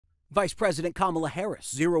Vice President Kamala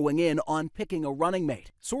Harris zeroing in on picking a running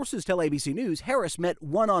mate. Sources tell ABC News Harris met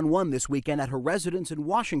one-on-one this weekend at her residence in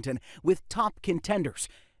Washington with top contenders,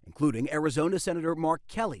 including Arizona Senator Mark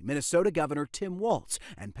Kelly, Minnesota Governor Tim Walz,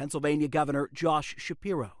 and Pennsylvania Governor Josh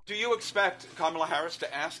Shapiro. Do you expect Kamala Harris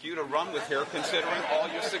to ask you to run with her, considering all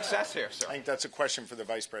your success here, sir? I think that's a question for the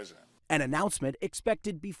vice president. An announcement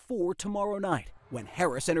expected before tomorrow night, when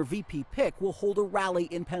Harris and her VP pick will hold a rally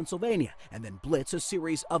in Pennsylvania and then blitz a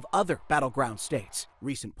series of other battleground states.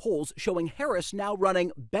 Recent polls showing Harris now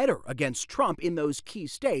running better against Trump in those key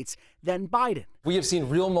states than Biden. We have seen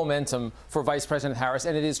real momentum for Vice President Harris,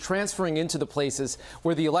 and it is transferring into the places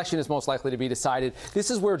where the election is most likely to be decided.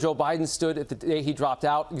 This is where Joe Biden stood at the day he dropped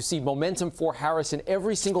out. You see momentum for Harris in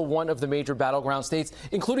every single one of the major battleground states,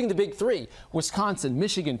 including the big three: Wisconsin,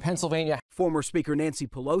 Michigan, Pennsylvania. Former Speaker Nancy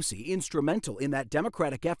Pelosi, instrumental in that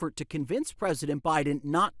Democratic effort to convince President Biden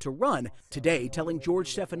not to run, today telling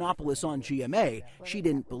George Stephanopoulos on GMA she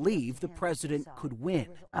didn't believe the president could win.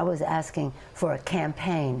 I was asking for a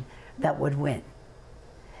campaign that would win.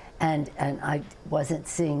 And I wasn't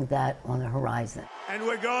seeing that on the horizon. And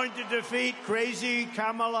we're going to defeat crazy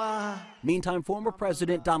Kamala. Meantime, former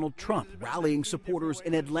President Donald Trump rallying supporters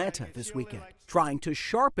in Atlanta this weekend, trying to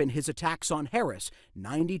sharpen his attacks on Harris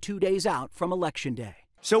 92 days out from Election Day.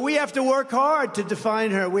 So we have to work hard to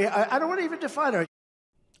define her. I don't want to even define her.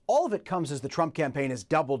 All of it comes as the Trump campaign has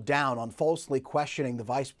doubled down on falsely questioning the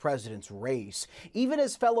vice president's race, even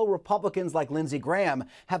as fellow Republicans like Lindsey Graham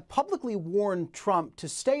have publicly warned Trump to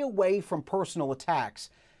stay away from personal attacks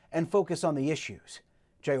and focus on the issues.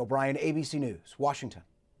 Jay O'Brien, ABC News, Washington.